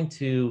 We're going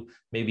to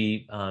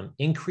maybe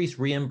increase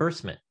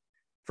reimbursement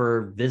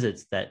for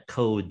visits that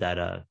code that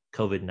a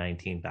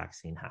COVID-19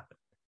 vaccine happened,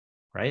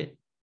 right?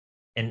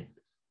 And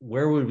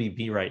where would we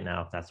be right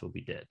now if that's what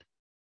we did?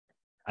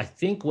 I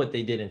think what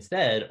they did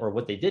instead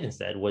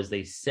was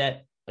they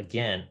set,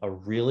 again, a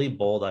really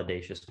bold,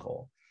 audacious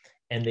goal.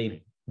 And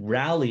they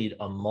rallied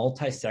a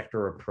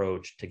multi-sector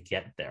approach to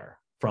get there,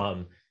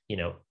 from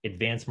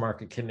advanced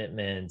market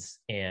commitments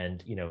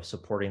and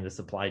supporting the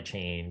supply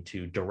chain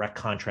to direct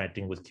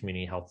contracting with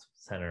community health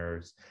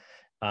centers.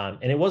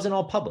 And it wasn't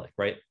all public,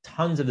 right?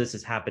 Tons of this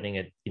is happening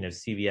at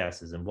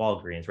CVS's and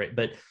Walgreens, right?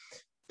 But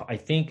I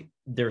think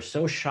they're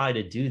so shy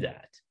to do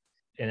that.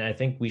 And I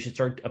think we should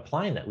start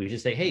applying that. We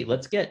should say, hey,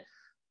 let's get,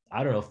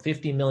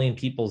 50 million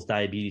people's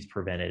diabetes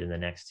prevented in the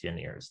next 10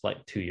 years,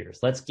 like 2 years.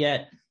 Let's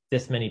get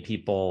this many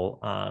people,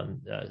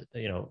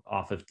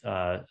 off of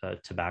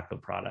tobacco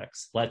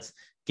products. Let's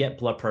get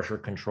blood pressure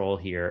control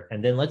here.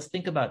 And then let's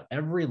think about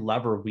every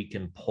lever we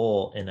can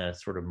pull in a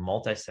sort of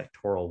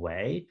multi-sectoral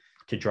way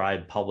to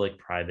drive public,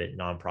 private,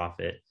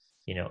 nonprofit,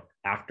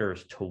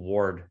 actors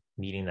toward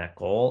meeting that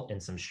goal,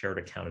 and some shared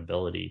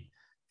accountability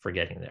for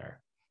getting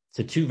there.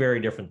 So two very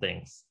different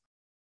things.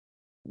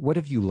 What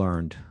have you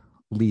learned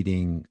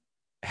leading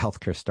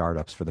healthcare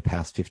startups for the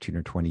past 15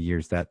 or 20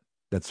 years that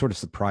sort of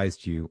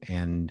surprised you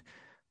and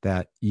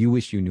that you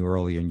wish you knew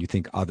earlier and you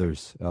think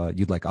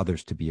you'd like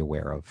others to be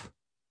aware of?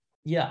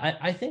 Yeah,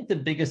 I think the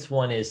biggest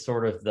one is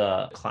sort of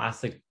the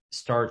classic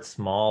start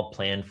small,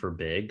 plan for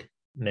big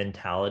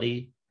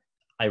mentality.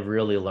 I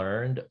really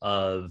learned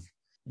of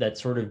that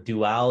sort of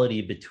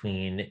duality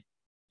between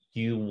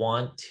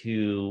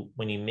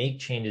when you make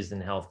changes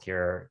in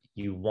healthcare,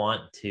 you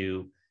want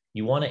to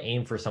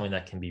aim for something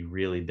that can be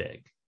really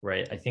big,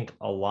 right? I think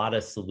a lot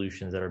of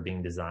solutions that are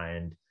being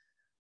designed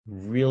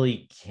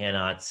really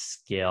cannot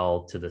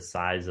scale to the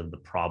size of the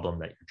problem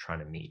that you're trying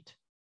to meet,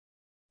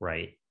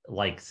 right?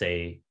 Like,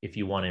 say, if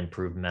you want to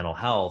improve mental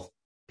health,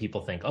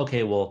 people think,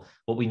 okay, well,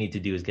 what we need to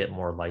do is get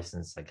more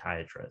licensed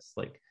psychiatrists.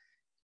 Like,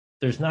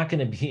 there's not going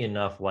to be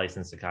enough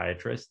licensed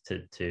psychiatrists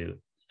to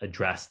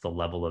address the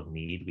level of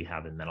need we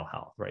have in mental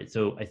health, right?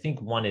 So I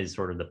think one is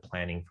sort of the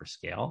planning for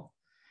scale.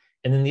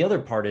 And then the other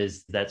part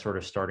is that sort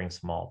of starting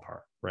small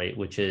part, right?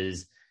 Which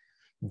is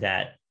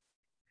that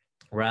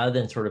rather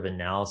than sort of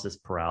analysis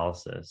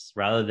paralysis,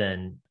 rather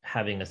than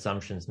having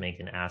assumptions make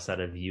an ass out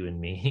of you and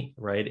me,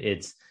 right?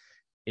 It's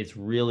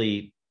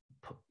really,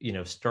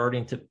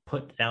 starting to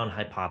put down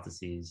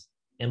hypotheses,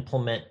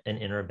 implement an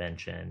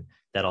intervention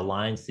that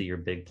aligns to your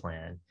big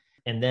plan,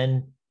 and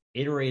then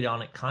iterate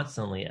on it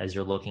constantly as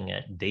you're looking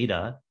at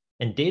data.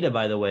 And data,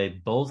 by the way,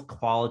 both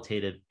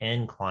qualitative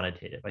and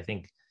quantitative. I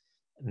think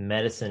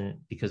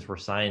medicine, because we're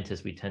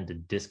scientists, we tend to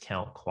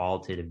discount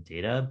qualitative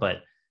data,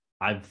 but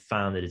I've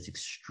found that it's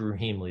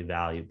extremely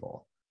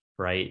valuable,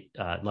 right?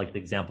 Like the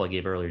example I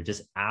gave earlier,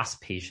 just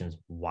ask patients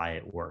why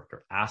it worked,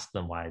 or ask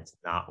them why it's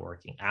not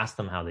working. Ask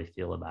them how they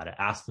feel about it.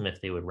 Ask them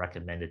if they would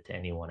recommend it to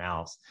anyone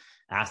else.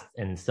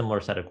 And similar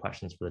set of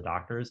questions for the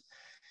doctors.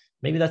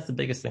 Maybe that's the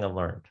biggest thing I've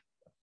learned.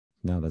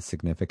 No, that's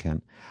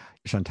significant.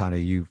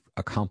 Shantanu, you've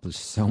accomplished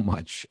so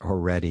much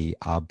already.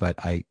 But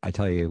I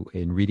tell you,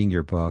 in reading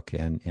your book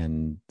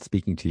and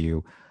speaking to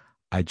you,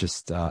 I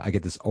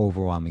get this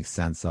overwhelming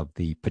sense of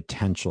the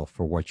potential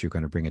for what you're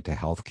going to bring into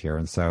healthcare.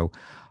 And so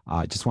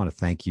I just want to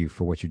thank you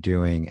for what you're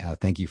doing.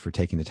 Thank you for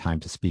taking the time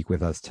to speak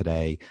with us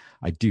today.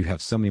 I do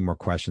have so many more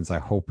questions. I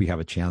hope we have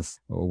a chance,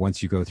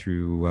 once you go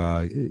through,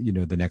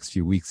 the next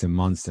few weeks and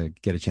months, to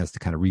get a chance to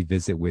kind of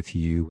revisit with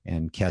you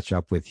and catch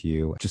up with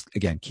you. Just,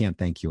 again, can't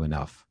thank you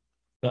enough.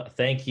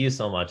 Thank you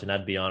so much. And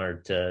I'd be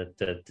honored to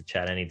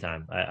chat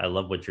anytime. I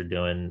love what you're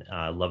doing.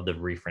 I love the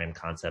reframe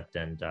concept,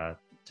 and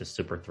just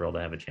super thrilled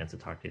to have a chance to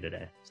talk to you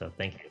today. So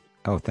thank you.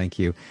 Oh, thank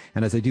you.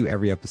 And as I do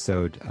every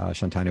episode,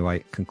 Shantanu,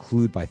 I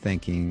conclude by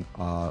thanking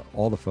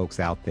all the folks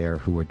out there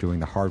who are doing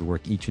the hard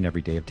work each and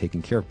every day of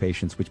taking care of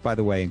patients, which, by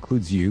the way,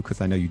 includes you,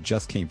 because I know you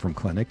just came from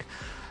clinic.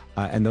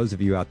 And those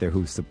of you out there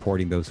who are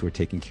supporting those who are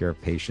taking care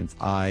of patients,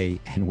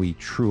 we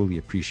truly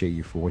appreciate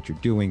you for what you're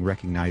doing.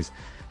 Recognize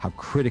how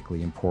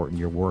critically important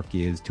your work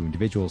is to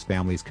individuals,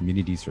 families,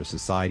 communities, or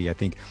society. I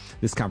think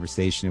this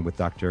conversation with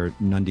Dr.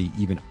 Nundy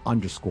even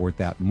underscored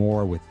that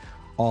more, with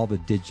all the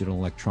digital,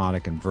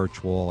 electronic, and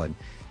virtual and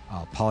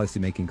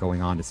policymaking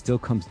going on. It still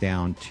comes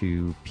down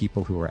to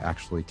people who are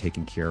actually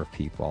taking care of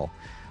people.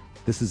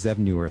 This is Zev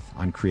Neuwirth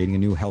on Creating a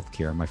New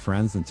Healthcare. My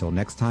friends, until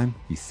next time,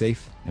 be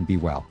safe and be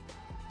well.